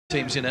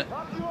Teams in a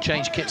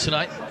change kit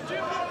tonight.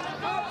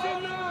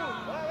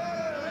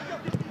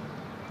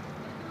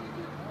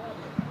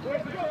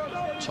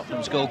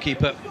 Tottenham's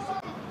goalkeeper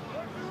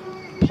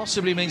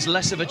possibly means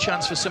less of a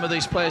chance for some of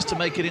these players to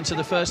make it into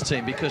the first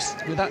team, because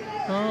with that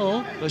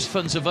those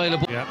funds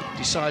available,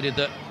 decided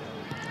that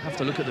have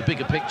to look at the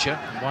bigger picture.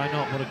 Why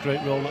not? What a great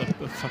role at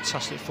a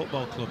fantastic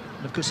football club.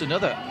 And of course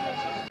another.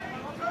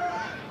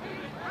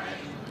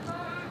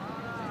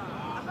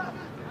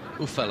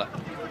 Oufella.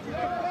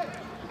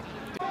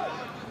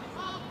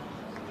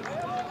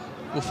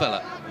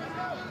 Oufella.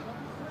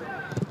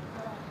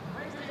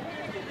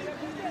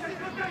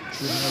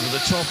 Driven over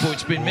the top,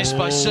 it's been missed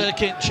by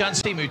Sirkin.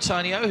 Chansey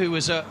Moutinho, who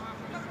was at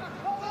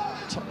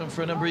Tottenham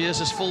for a number of years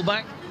as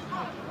fullback.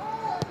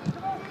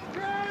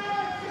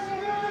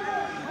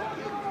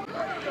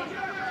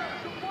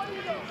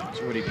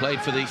 He's already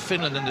played for the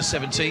Finland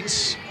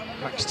under-17s.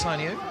 Max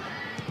Tainio.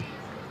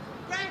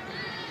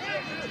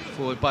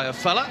 Forward by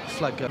Oufella.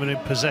 Flag go. In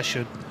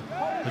possession.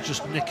 They're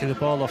just nicking the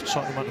ball off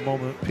Tottenham at the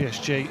moment.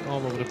 PSG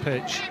all over the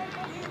pitch.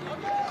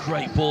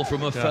 Great ball from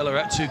Oufella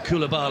out to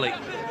Koulibaly.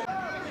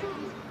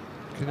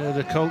 You can hear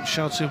the coach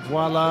shouting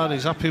voila, and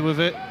he's happy with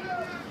it.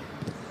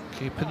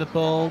 Keeping the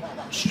ball,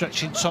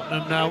 stretching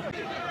Tottenham now.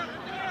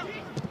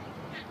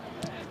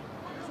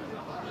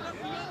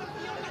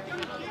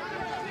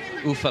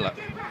 Oufella.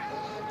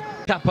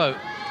 Capo.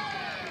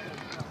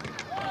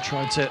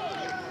 Tried to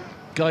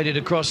guide it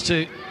across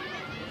to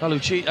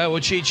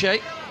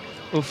Ochiche.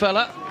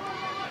 Oufella.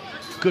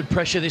 Good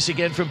pressure this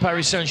again from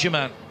Paris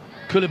Saint-Germain.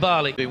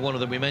 Koulibaly, one of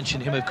them, we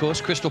mentioned him of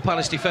course. Crystal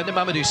Palace defender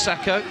Mamadou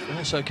Sakho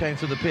also came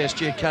from the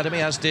PSG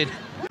academy, as did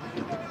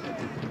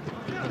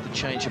the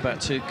change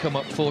about to come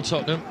up for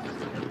Tottenham.